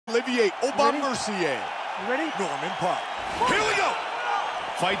Aubin-Mercier. You ready? Norman Parke. Here we go!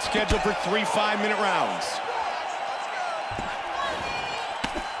 Fight scheduled for 3 5-minute rounds.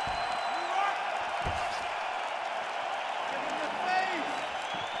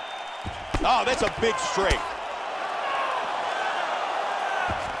 Oh, that's a big straight.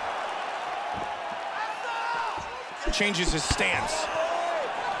 Changes his stance.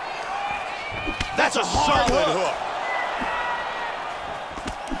 That's a solid hook.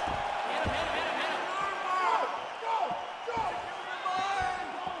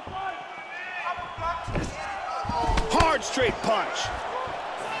 Hard straight punch.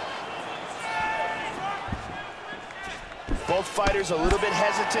 Both fighters a little bit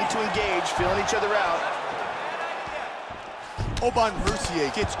hesitant to engage, feeling each other out.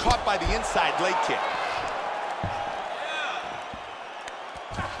 Aubin-Mercier gets caught by the inside leg kick.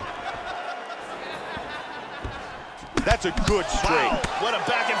 That's a good straight. Wow, what a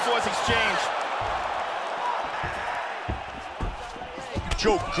back and forth exchange.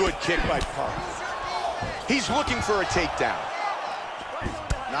 Joe, good kick by Parke. He's looking for a takedown.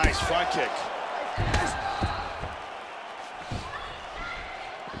 Nice front kick.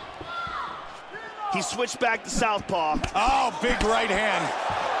 He switched back to southpaw. Oh, big right hand.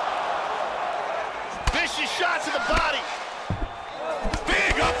 Vicious shot to the body.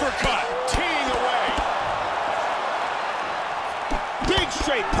 Big uppercut. Teeing away. Big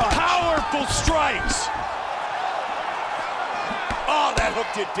straight punch. Powerful strikes. Oh, that hook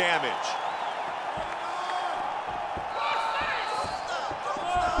did damage.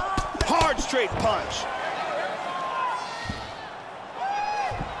 Hard straight punch.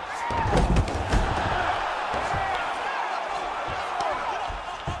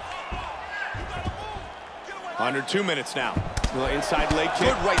 Under 2 minutes now. Little inside leg kick.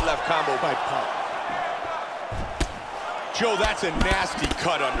 Good right-left combo by Parke. Joe, that's a nasty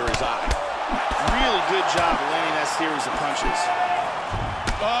cut under his eye. Really good job of landing that series of punches.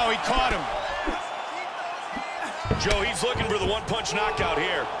 Oh, he caught him. Joe, he's looking for the one-punch knockout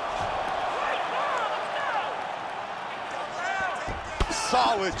here.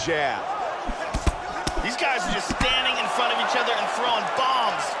 Solid jab. These guys are just standing in front of each other and throwing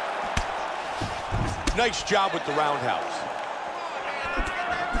bombs. Nice job with the roundhouse.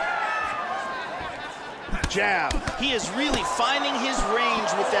 Jab. He is really finding his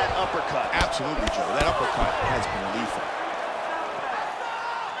range with that uppercut. Absolutely, Joe. That uppercut has been lethal.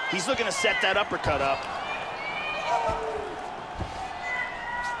 He's looking to set that uppercut up.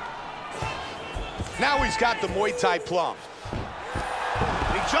 Now he's got the Muay Thai plum.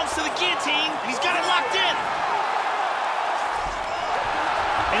 He jumps to the guillotine, and he's got it locked in.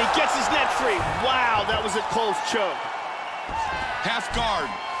 And he gets his neck free. Wow, that was a close choke. Half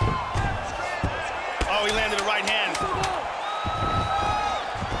guard. Oh, he landed a right hand.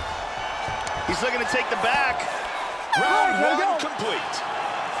 He's looking to take the back. Round one complete.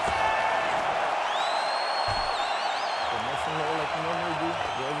 Nice and low like you normally do.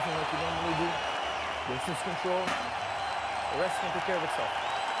 Do everything like you normally do. Distance control. The rest can take care of itself.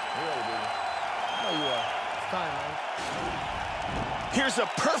 You're ready, baby. I know you are. It's time, man. Here's a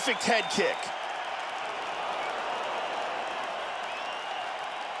perfect head kick.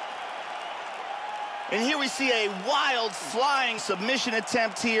 And here we see a wild flying submission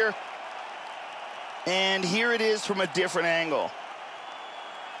attempt here. And here it is from a different angle.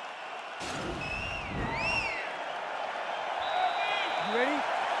 You ready?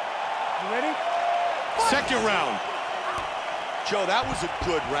 You ready? Second round. Joe, that was a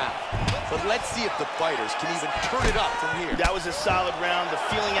good round. But let's see if the fighters can even turn it up from here. That was a solid round. The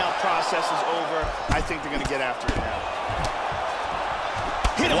feeling out process is over. I think they're going to get after it now.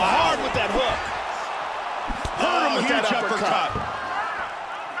 Hit him hard with that hook. Hurt him with that uppercut.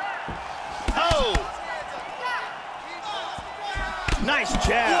 Oh! Nice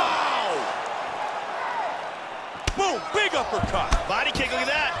jab. Wow! Boom, big uppercut. Body kick, look at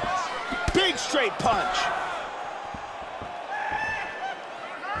that. Big straight punch.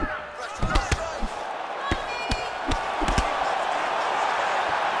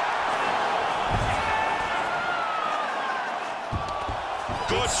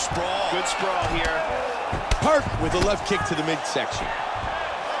 Good sprawl. Good sprawl here. Parke with a left kick to the midsection.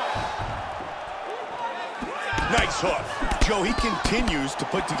 Nice hook. Joe, he continues to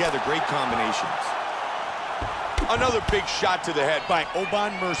put together great combinations. Another big shot to the head by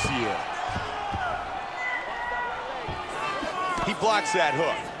Aubin-Mercier. He blocks that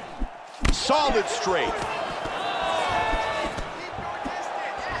hook. Solid straight.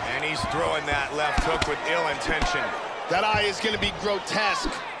 And he's throwing that left hook with ill intention. That eye is going to be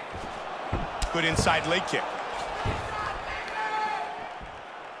grotesque. Good inside leg kick.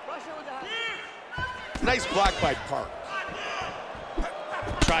 Nice block by Parke.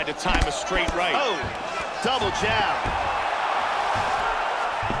 Tried to time a straight right. Oh, double jab.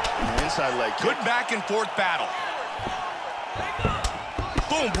 Inside leg kick. Good back and forth battle.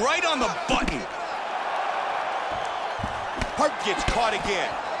 Boom, right on the button. Parke gets caught again.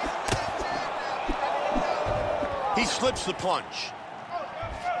 He slips the punch.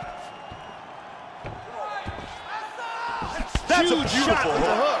 That's Huge a beautiful shot with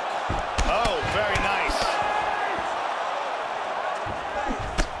the hook. hook. Oh, very nice.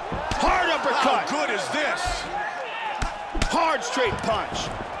 Hard uppercut. How good is this? Hard straight punch.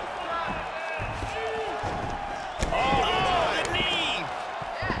 Oh, the knee.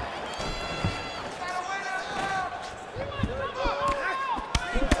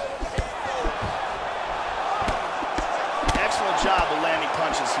 Excellent job of landing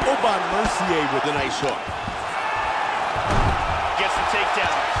punches here. Aubin-Mercier with a nice hook. Gets the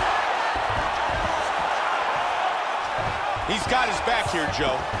takedown. He's got his back here,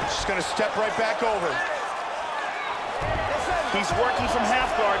 Joe. Just gonna step right back over. He's working from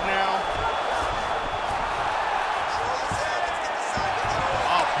half guard now.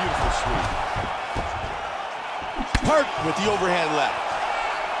 Oh, beautiful sweep. Parke with the overhand left.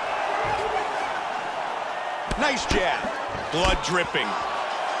 Nice jab. Blood dripping.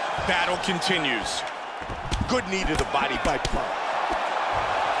 Battle continues. Good knee to the body by Parke.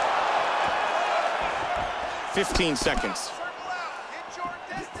 15 seconds.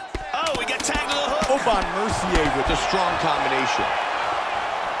 Oh, we got tagged to the hook. Aubin-Mercier with a strong combination.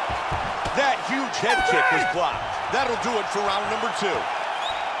 That huge head kick was blocked. That'll do it for round number 2.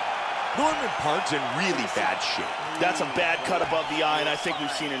 Norman Parke's in really bad shape. That's a bad cut above the eye, and I think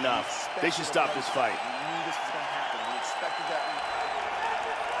we've seen enough. They should stop this fight. We knew this was going to happen. We expected that.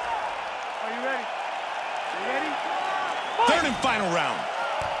 Are you ready? You ready? Third and final round.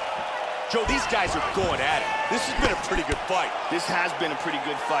 Joe, these guys are going at it. This has been a pretty good fight. This has been a pretty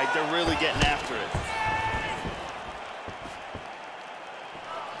good fight. They're really getting after it.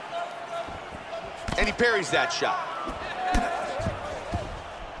 And he parries that shot.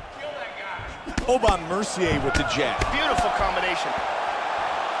 Aubin-Mercier with the jab. Beautiful combination.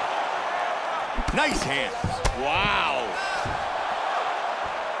 Nice hands. Wow.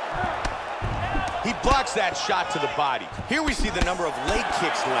 He blocks that shot to the body. Here we see the number of leg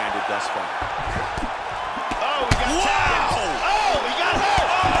kicks landed thus far. Oh, we got tagged. Oh, he got hurt.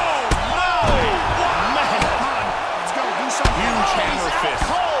 Oh, no! Man. Let's go. Do something. Huge hammer fist.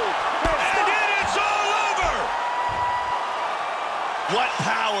 Cold. And then it's all over! What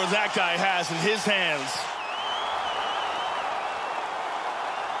power that guy has in his hands.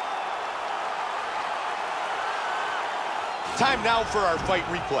 Time now for our fight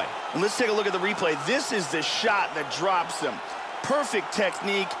replay. And let's take a look at the replay. This is the shot that drops him. Perfect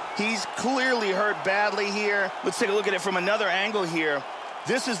technique. He's clearly hurt badly here. Let's take a look at it from another angle here.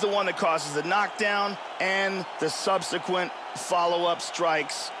 This is the one that causes the knockdown and the subsequent follow-up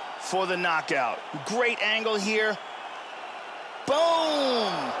strikes for the knockout. Great angle here.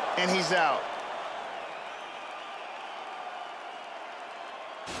 Boom! And he's out.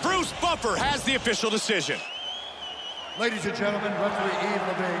 Bruce Buffer has the official decision. Ladies and gentlemen, referee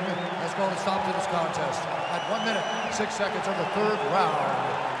Aubin has called a stop to this contest at 1 minute, 6 seconds of the third round.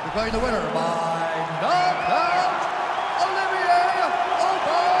 Declaring the winner by knockout, Aubin-Mercier.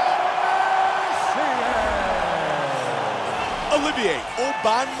 Olivier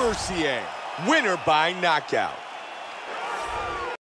Aubin-Mercier, winner by knockout.